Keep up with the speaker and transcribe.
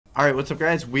Alright, what's up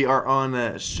guys? We are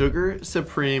on Sugar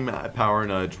Supreme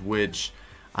Powernudge, which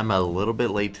I'm a little bit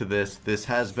late to this. This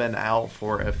has been out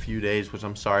for a few days, which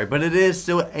I'm sorry, but it is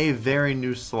still a very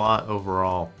new slot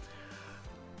overall.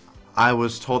 I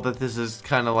was told that this is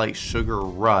kind of like Sugar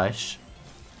Rush,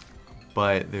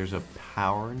 but there's a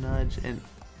Powernudge and...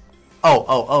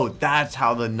 Oh, that's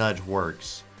how the nudge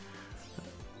works.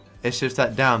 It shifts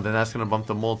that down, then that's going to bump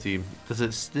the multi. Does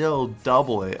it still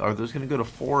double it? Are those going to go to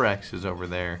 4X's over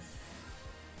there?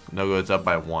 No, it's up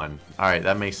by 1. Alright,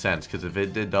 that makes sense, because if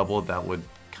it did double, that would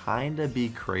kind of be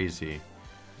crazy.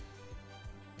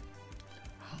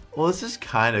 Well, this is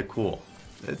kind of cool.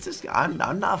 It's just, I'm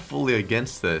not fully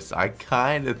against this. I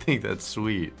kind of think that's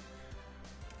sweet.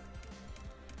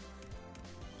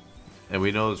 And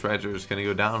we know this register is going to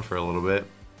go down for a little bit.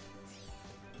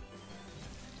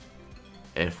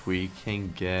 If we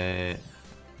can get...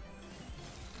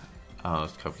 Oh,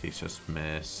 those cupcakes just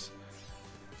miss.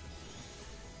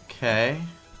 Okay.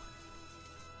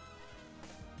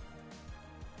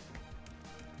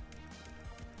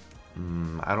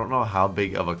 I don't know how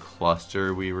big of a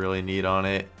cluster we really need on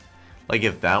it. Like,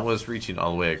 if that was reaching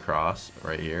all the way across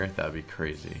right here, that'd be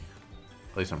crazy.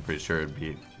 At least I'm pretty sure it'd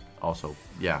be also,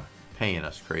 yeah, paying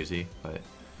us crazy, but...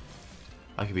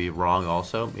 I could be wrong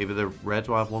also. Maybe the reds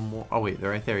will have one more. Oh wait,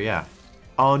 they're right there, yeah.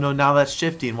 Oh no, now that's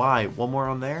shifting. Why? One more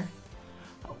on there?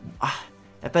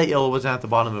 If that yellow wasn't at the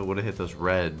bottom, it would have hit those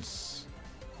reds.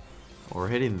 Or we're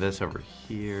hitting this over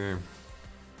here.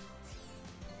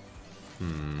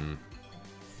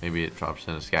 Maybe it drops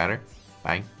in a scatter.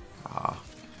 Bang.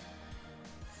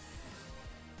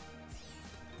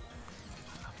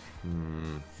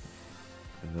 And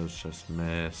those just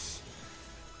miss.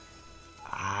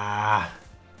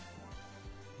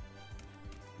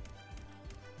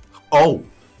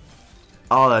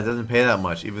 Oh, that doesn't pay that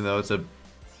much, even though it's a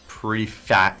pretty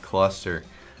fat cluster.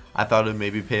 I thought it'd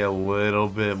maybe pay a little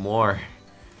bit more.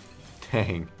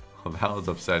 Dang. Well, that was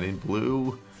upsetting.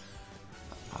 Blue.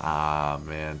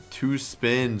 Man. 2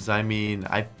 spins. I mean,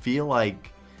 I feel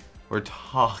like we're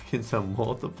talking some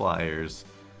multipliers.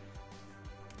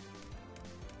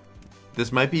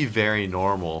 This might be very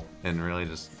normal and really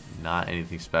just not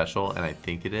anything special, and I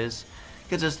think it is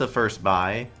because it's the first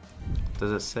buy.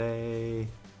 Does it say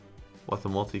what the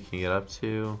multi can get up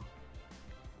to?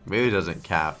 Maybe it doesn't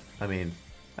cap. I mean,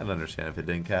 I'd understand if it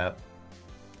didn't cap.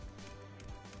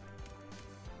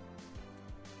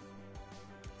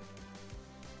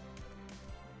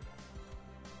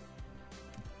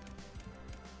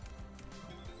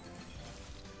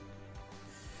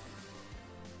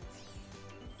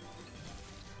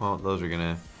 Well, those are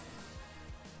gonna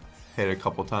hit a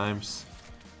couple times.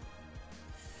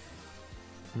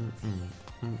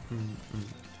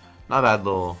 Not bad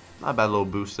little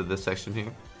boost to this section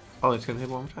here. Oh, it's gonna hit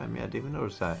one more time. Yeah, I didn't even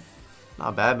notice that.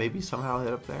 Not bad. Maybe somehow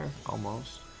hit up there.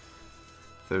 Almost.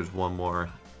 If there's one more.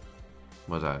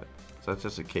 What's that? Is that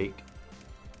just a cake?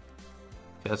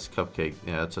 Yeah, that's a cupcake.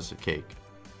 Yeah, that's just a cake.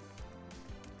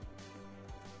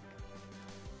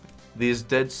 These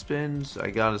dead spins,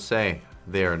 I gotta say,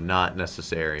 they are not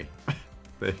necessary.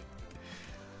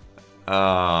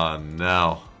 Oh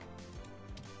no.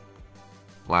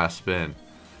 Last spin.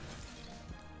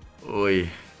 Oy.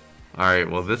 Alright,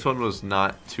 well this one was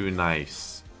not too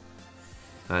nice.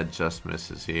 That just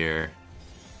misses here.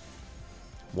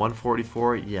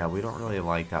 144, yeah, we don't really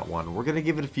like that one. We're gonna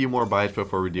give it a few more bites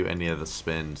before we do any of the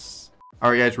spins.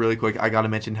 Alright guys, really quick, I gotta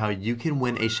mention how you can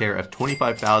win a share of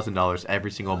 $25,000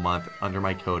 every single month under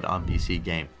my code on BC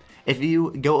Game. If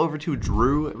you go over to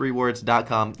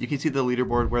drewrewards.com, you can see the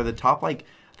leaderboard where the top, like,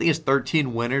 I think it's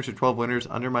 13 winners or 12 winners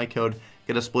under my code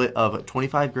get a split of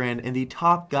 25 grand, and the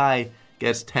top guy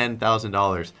gets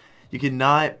 $10,000. You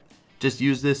cannot just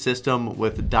use this system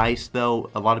with dice,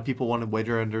 though. A lot of people want to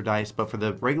wager under dice, but for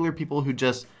the regular people who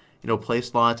just, you know, play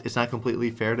slots, it's not completely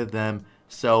fair to them.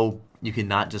 So you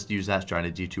cannot just use that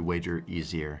strategy to wager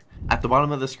easier. At the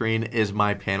bottom of the screen is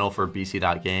my panel for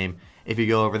bc.game. If you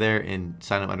go over there and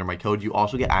sign up under my code, you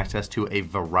also get access to a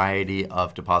variety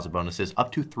of deposit bonuses,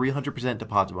 up to 300%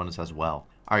 deposit bonus as well.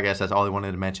 Alright guys, that's all I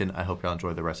wanted to mention. I hope y'all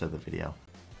enjoy the rest of the video.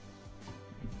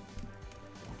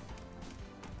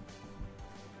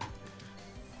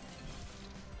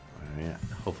 Alright,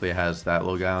 hopefully it has that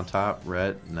little guy on top.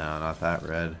 Red? No, not that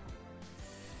red.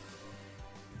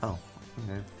 Oh,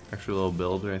 okay. Extra little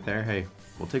build right there. Hey,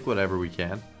 we'll take whatever we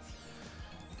can.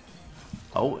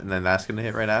 Oh, and then that's going to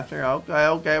hit right after.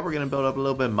 Okay, we're going to build up a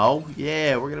little bit more.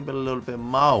 Yeah, we're going to build a little bit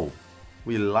more.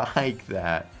 We like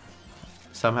that.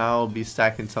 Somehow be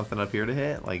stacking something up here to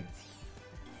hit? Like,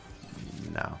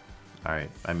 no. Alright,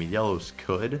 I mean, yellows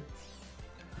could.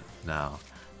 No.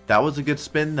 That was a good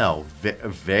spin, though.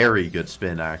 Very good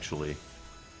spin, actually.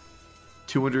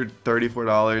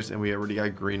 $234, and we already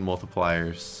got green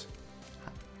multipliers.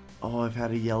 Oh, I've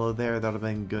had a yellow there. That would have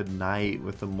been good night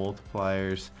with the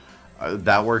multipliers.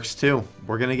 That works, too.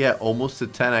 We're going to get almost to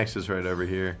 10x's right over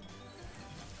here.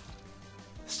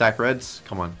 Stack reds.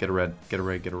 Come on, get a red. Get a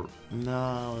red. Get a...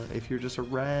 No, if you're just a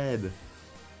red.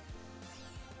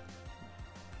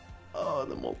 Oh,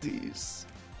 the multis.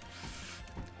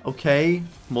 Okay,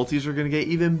 multis are going to get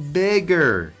even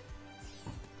bigger.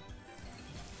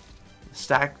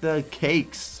 Stack the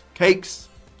cakes. Cakes.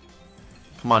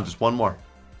 Come on, just one more.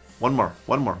 One more.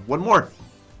 One more. One more.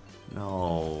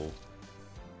 No.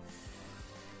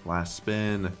 Last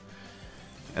spin.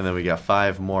 And then we got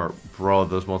 5 more. Bro,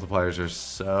 those multipliers are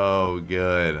so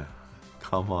good.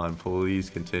 Come on, please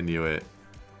continue it.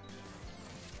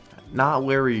 Not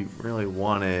where we really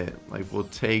want it. Like, we'll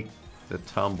take the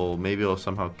tumble. Maybe it'll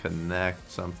somehow connect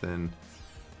something.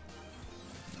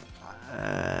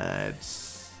 It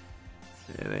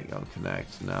ain't gonna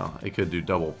connect. No, it could do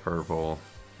double purple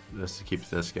just to keep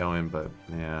this going, but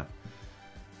yeah.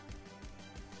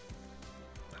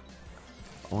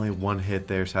 Only one hit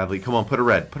there, sadly. Come on, put a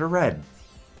red. Put a red.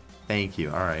 Thank you.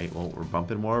 All right. Well, we're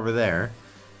bumping more over there.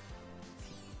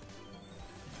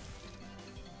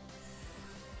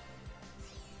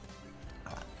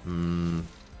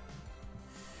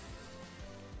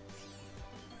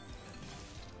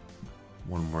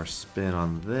 One more spin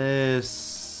on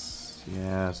this.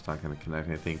 Yeah, it's not going to connect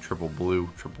anything. Triple blue,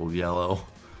 triple yellow.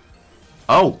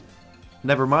 Oh!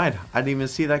 Never mind. I didn't even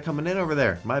see that coming in over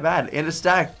there. My bad. And a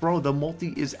stack. Bro, the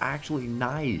multi is actually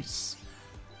nice.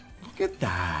 Look at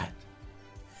that.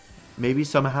 Maybe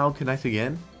somehow connect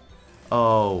again?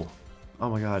 Oh. Oh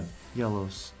my god.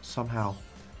 Yellows. Somehow.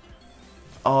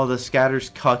 Oh, the scatter's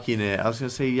cucking it. I was going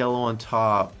to say yellow on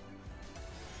top.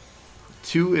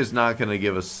 2 is not going to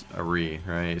give us a re,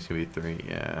 right? It's going to be 3.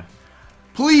 Yeah.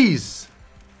 Please!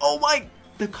 Oh my...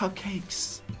 The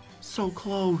cupcakes. So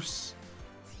close.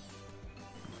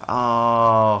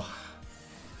 Oh.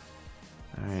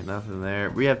 Alright, nothing there.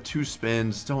 We have 2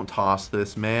 spins. Don't toss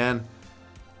this, man.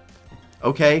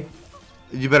 Okay.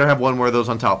 You better have one more of those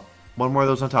on top. One more of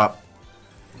those on top.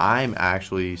 I'm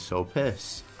actually so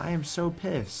pissed. I am so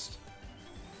pissed.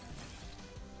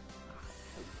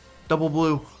 Double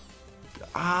blue.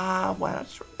 Ah, wow,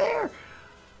 it's right there.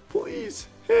 Please,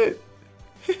 hit.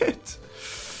 Hit.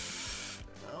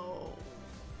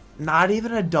 Not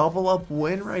even a double up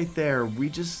win right there. We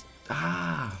just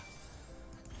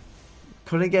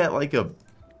couldn't get like a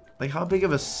how big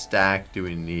of a stack do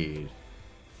we need?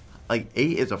 Like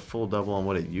 8 is a full double on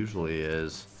what it usually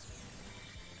is.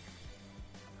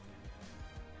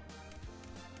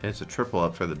 And it's a triple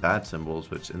up for the bad symbols,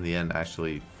 which in the end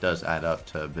actually does add up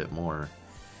to a bit more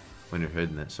when you're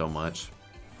hitting it so much.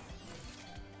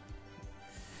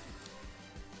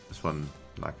 This one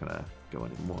not gonna go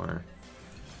anymore.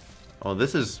 Oh,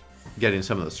 this is getting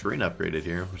some of the screen upgraded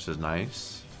here, which is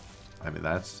nice. I mean,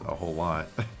 that's a whole lot.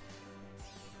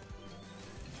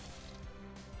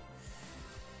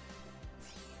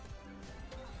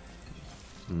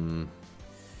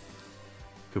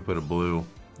 Could put a blue.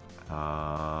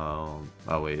 Oh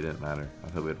wait, it didn't matter. I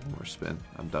thought we had one more spin.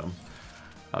 I'm dumb.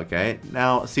 Okay,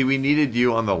 now, see, we needed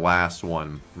you on the last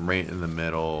one, right in the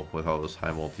middle with all those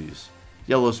high multis.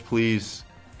 Yellows, please.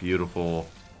 Beautiful.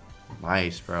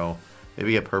 Nice, bro.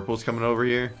 Maybe get purples coming over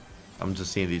here. I'm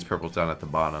just seeing these purples down at the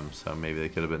bottom, so maybe they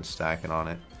could have been stacking on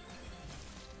it.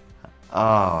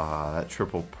 Ah, that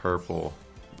triple purple.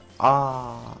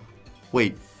 Ah.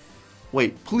 Wait.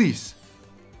 Wait, please.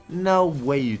 No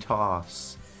way you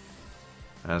toss.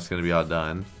 That's going to be all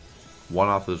done. One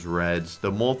off those reds.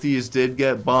 The multis did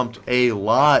get bumped a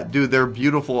lot. Dude, they're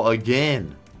beautiful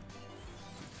again.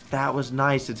 That was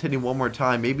nice. It's hitting one more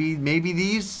time. Maybe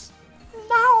these?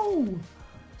 No.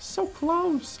 So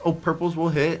close. Oh, purples will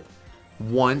hit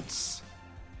once.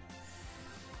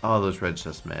 Oh, those reds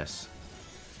just miss.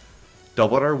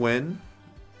 Doubled our win.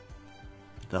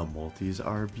 The multis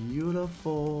are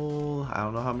beautiful. I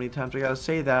don't know how many times I gotta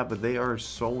say that, but they are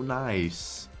so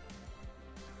nice.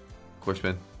 Core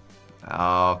spin.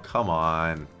 Oh, come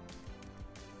on.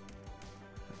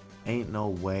 Ain't no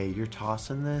way. You're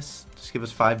tossing this? Just give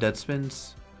us 5 dead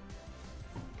spins?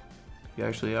 You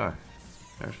actually are.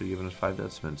 You're actually giving us 5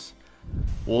 dead spins.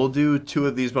 We'll do 2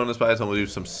 of these bonus buys and we'll do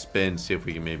some spins, see if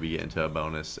we can maybe get into a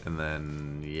bonus, and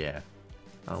then, yeah.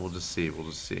 We'll just see. We'll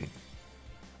just see.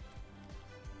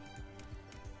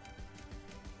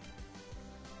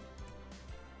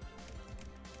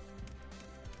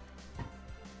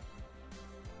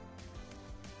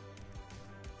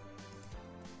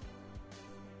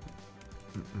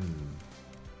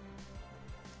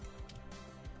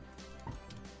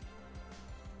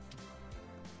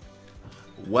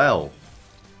 Well,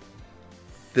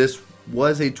 this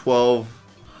was a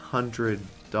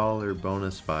 $1,200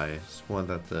 bonus buy. Just want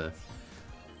that to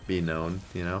be known,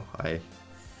 you know.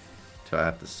 Do I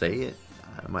have to say it?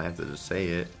 I might have to just say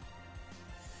it.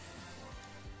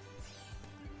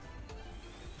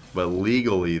 But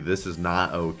legally, this is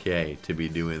not okay to be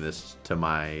doing this to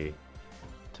my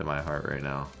heart right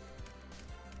now.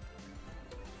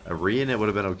 A re in it would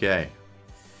have been okay.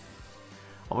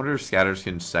 I wonder if scatters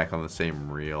can stack on the same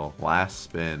reel. Last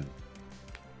spin.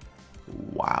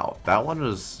 Wow, that one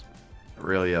was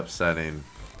really upsetting.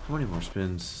 How many more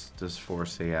spins does 4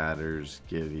 scatters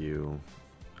give you?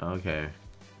 Okay,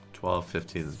 12,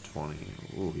 15, 20.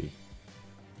 Ooh.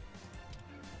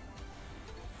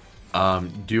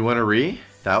 Do you want a re?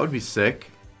 That would be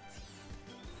sick.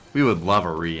 We would love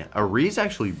a re. A re is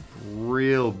actually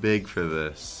real big for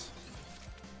this.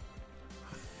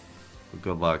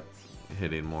 Good luck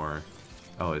hitting more.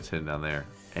 Oh, it's hidden down there.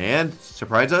 And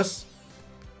surprise us.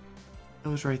 It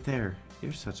was right there.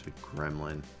 You're such a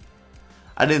gremlin.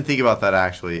 I didn't think about that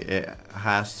actually. It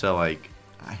has to like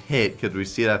hit because we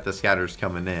see that the scatter's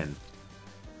coming in.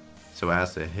 So it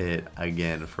has to hit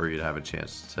again for you to have a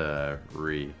chance to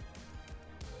re.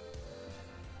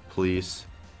 Please.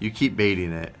 You keep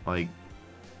baiting it. Like.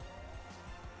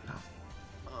 No.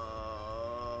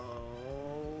 Oh,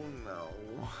 no.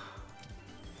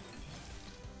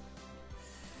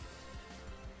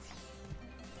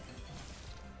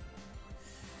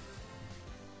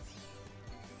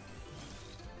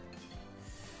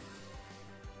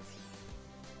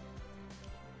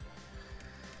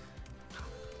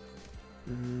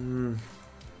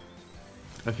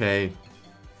 Okay.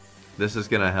 This is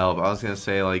gonna help. I was gonna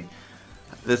say, like,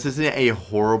 this isn't a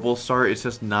horrible start. It's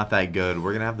just not that good.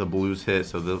 We're gonna have the blues hit,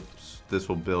 so this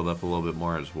will build up a little bit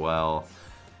more as well.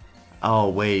 Oh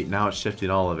wait, now it's shifting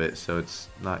all of it, so it's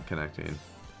not connecting.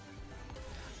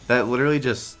 That literally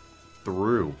just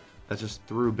threw. That just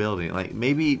threw building. Like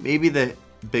maybe the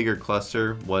bigger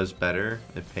cluster was better.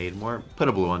 It paid more. Put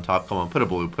a blue on top. Come on, put a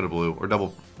blue, or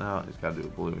double. No, he's gotta do a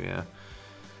blue. Yeah.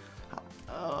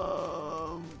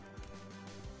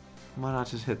 Why not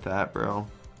just hit that, bro?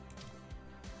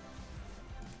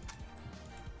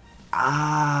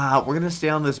 We're gonna stay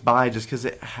on this buy just because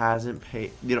it hasn't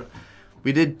paid. You know,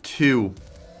 we did two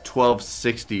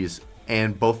 1260s,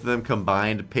 and both of them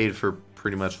combined paid for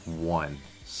pretty much one.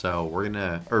 So we're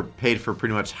gonna, or paid for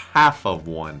pretty much half of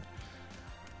one.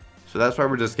 So that's why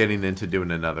we're just getting into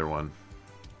doing another one.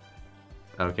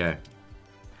 Okay.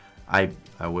 I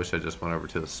wish I just went over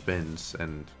to the spins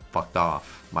and fucked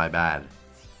off. My bad.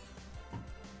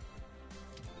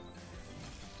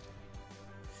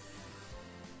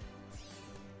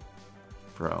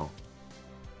 Bro.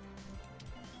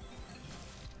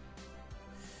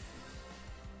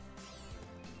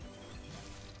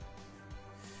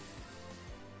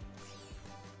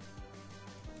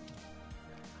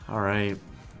 Alright.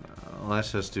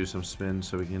 Let's just do some spins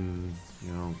so we can,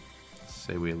 you know,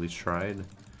 say we at least tried.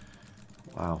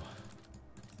 Wow.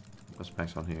 What's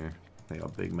max on here? They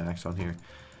got big max on here.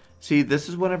 See, this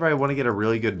is whenever I want to get a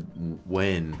really good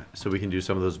win so we can do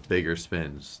some of those bigger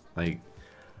spins. Like,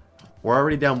 we're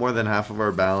already down more than half of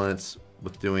our balance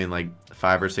with doing like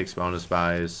 5 or 6 bonus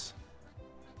buys.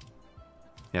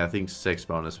 Yeah, I think 6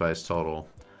 bonus buys total.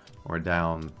 We're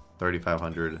down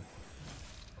 3,500.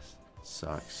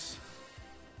 Sucks.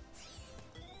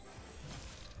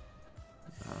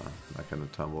 Not gonna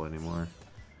tumble anymore.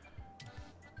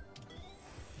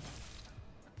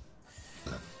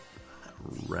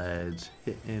 Reds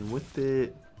hitting with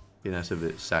it. Be nice if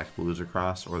it stacked blues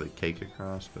across or the cake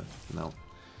across, but no.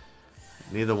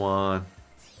 Neither one.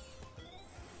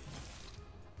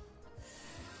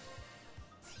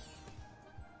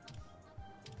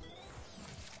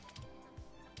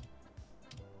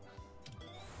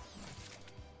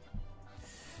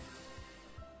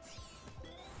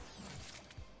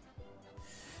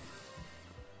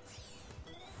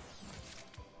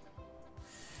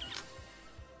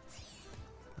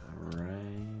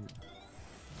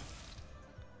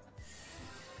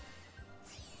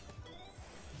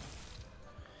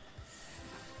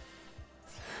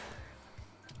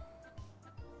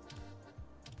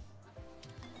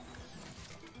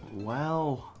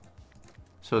 Well,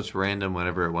 so it's random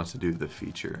whenever it wants to do the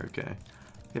feature. Okay,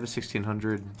 we have a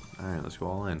 1600. All right, let's go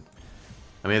all in.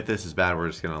 I mean, if this is bad, we're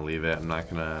just gonna leave it. I'm not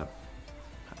gonna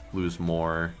lose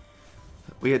more.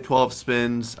 We had 12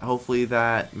 spins. Hopefully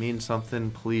that means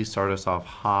something. Please start us off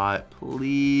hot,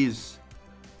 please.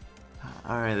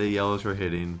 All right, the yellows were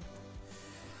hitting.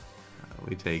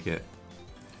 We take it.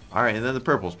 All right, and then the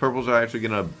purples. Purples are actually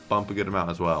gonna bump a good amount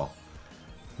as well.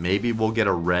 Maybe we'll get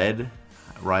a red.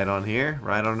 Right on here.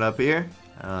 Right on up here.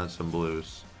 Some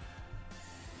blues.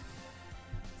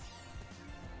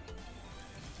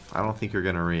 I don't think you're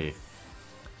going to re.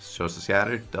 Shows the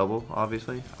scattered. Double,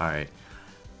 obviously. Alright.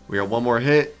 We got one more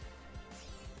hit.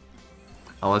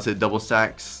 Unless it double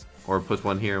stacks or puts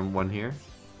one here and one here.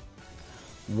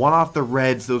 One off the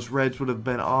reds. Those reds would have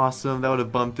been awesome. That would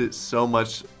have bumped it so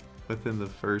much within the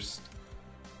first.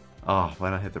 Oh, why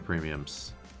not hit the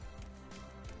premiums?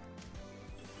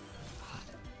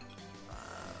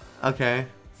 Okay.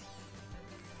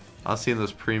 I was seeing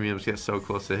those premiums get so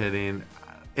close to hitting.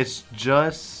 It's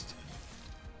just...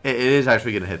 It is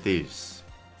actually going to hit these.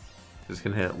 Just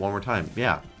going to hit it one more time.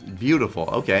 Yeah. Beautiful.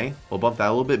 Okay. We'll bump that a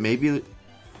little bit. Maybe...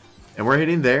 And we're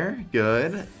hitting there.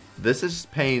 Good. This is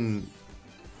paying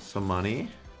some money.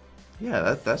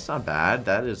 Yeah, that's not bad.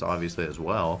 That is obviously as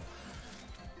well.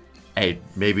 Hey,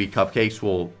 maybe cupcakes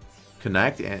will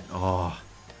connect. And oh,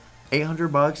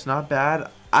 $800. Not bad.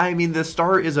 I mean, the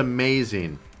start is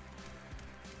amazing.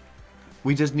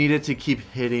 We just need it to keep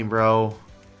hitting, bro.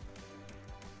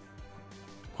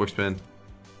 Quick spin.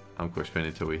 I'm quick spinning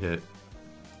until we hit.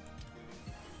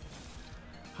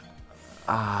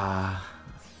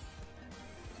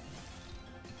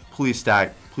 Please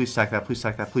stack. Please stack that. Please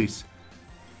stack that. Please.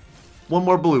 One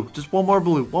more blue. Just one more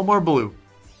blue. One more blue.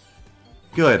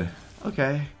 Good.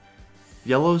 Okay.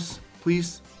 Yellows,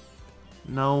 please.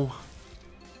 No.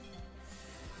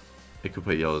 It could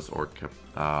put yellows or...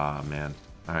 Ah, man.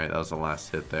 Alright, that was the last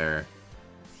hit there.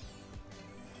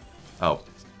 Oh,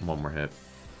 one more hit.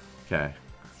 Okay.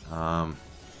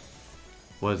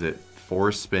 What is it?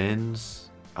 4 spins?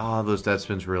 Oh, those dead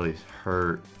spins really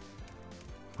hurt.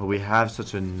 But we have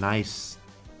such a nice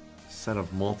set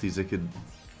of multis that could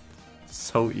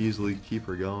so easily keep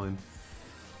her going.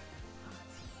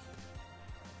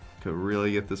 Could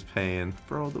really get this paying.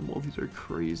 Bro, the multis are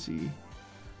crazy.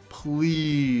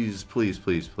 Please, please,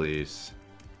 please, please.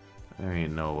 There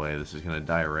ain't no way this is gonna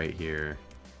die right here.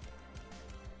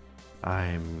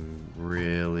 I'm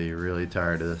really, really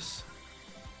tired of this.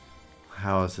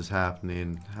 How is this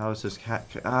happening? How is this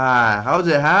how is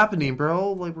it happening,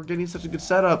 bro? Like, we're getting such a good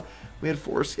setup. We had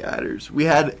 4 scatters. We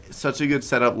had such a good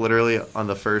setup literally on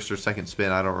the first or second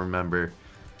spin, I don't remember.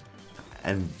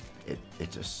 And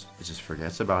it just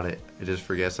forgets about it. It just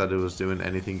forgets that it was doing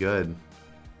anything good.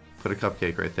 Put a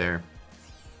cupcake right there.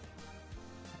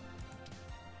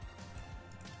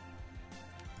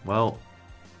 Well,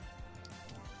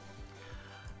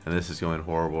 and this is going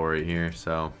horrible right here,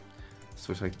 so this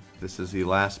looks like this is the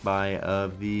last buy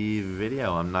of the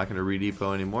video. I'm not going to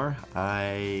redepot anymore.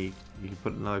 You can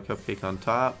put another cupcake on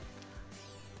top.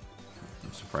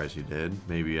 I'm surprised you did.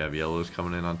 Maybe you have yellows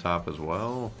coming in on top as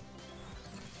well.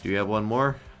 Do you have one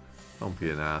more? Don't be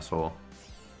an asshole.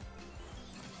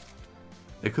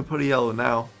 It could put a yellow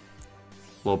now.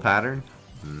 Little pattern?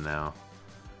 No.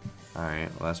 Alright,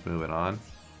 let's move it on.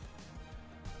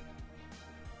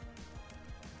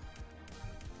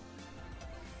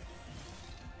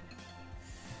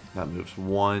 That moves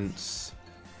once.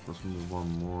 Let's move one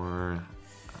more.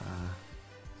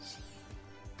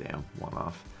 Damn, one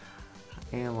off.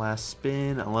 And last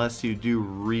spin, unless you do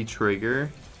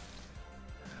re-trigger.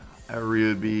 That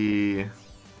would be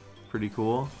pretty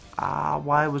cool.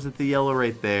 Why was it the yellow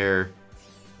right there?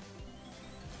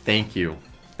 Thank you.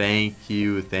 Thank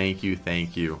you, thank you,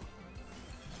 thank you.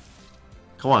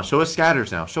 Come on, show us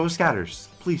scatters now. Show us scatters,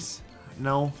 please.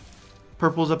 No.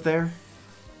 Purple's up there.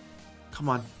 Come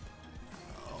on.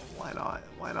 Oh, why not?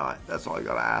 Why not? That's all I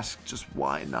gotta ask. Just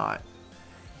why not?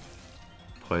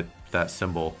 Put that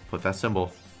symbol. Put that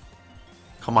symbol.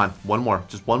 Come on. One more.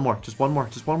 Just one more. Just one more.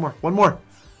 Just one more. One more.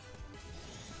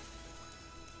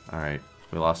 Alright.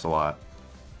 We lost a lot.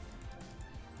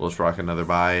 We'll just rock another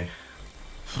buy.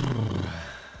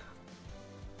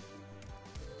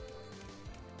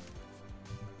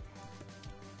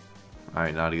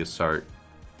 Alright, not a good start.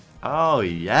 Oh,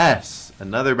 yes!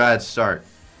 Another bad start.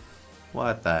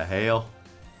 What the hell?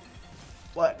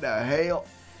 What the hell?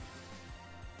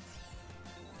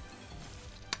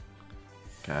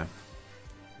 Okay.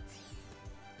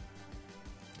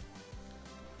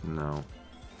 No.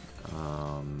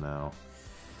 No.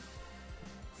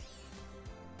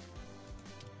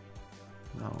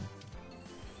 No.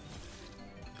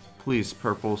 Please,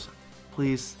 purples.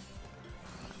 Please.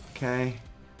 Okay.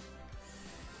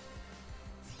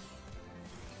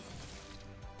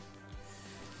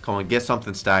 Come on, get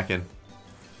something stacking.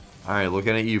 Alright,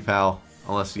 looking at you, pal.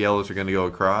 Unless the yellows are going to go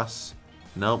across.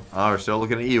 Nope. Oh, we're still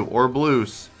looking at you. Or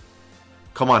blues.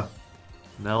 Come on.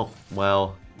 Nope.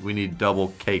 Well, we need double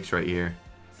cakes right here.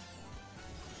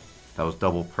 That was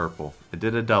double purple. It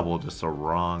did a double, just a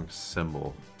wrong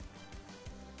symbol.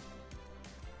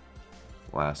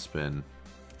 Last spin.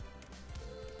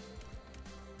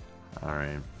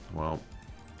 Alright, well.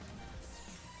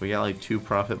 We got like 2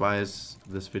 profit buys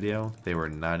this video. They were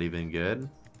not even good.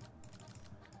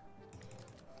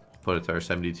 Put it to our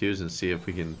 72s and see if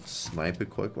we can snipe a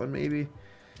quick one maybe.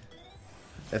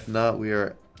 If not, we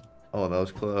are... Oh, that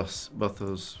was close. Both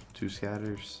those 2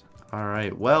 scatters.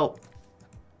 Alright, well.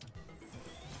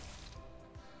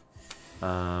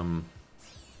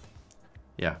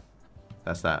 Yeah,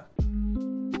 that's that.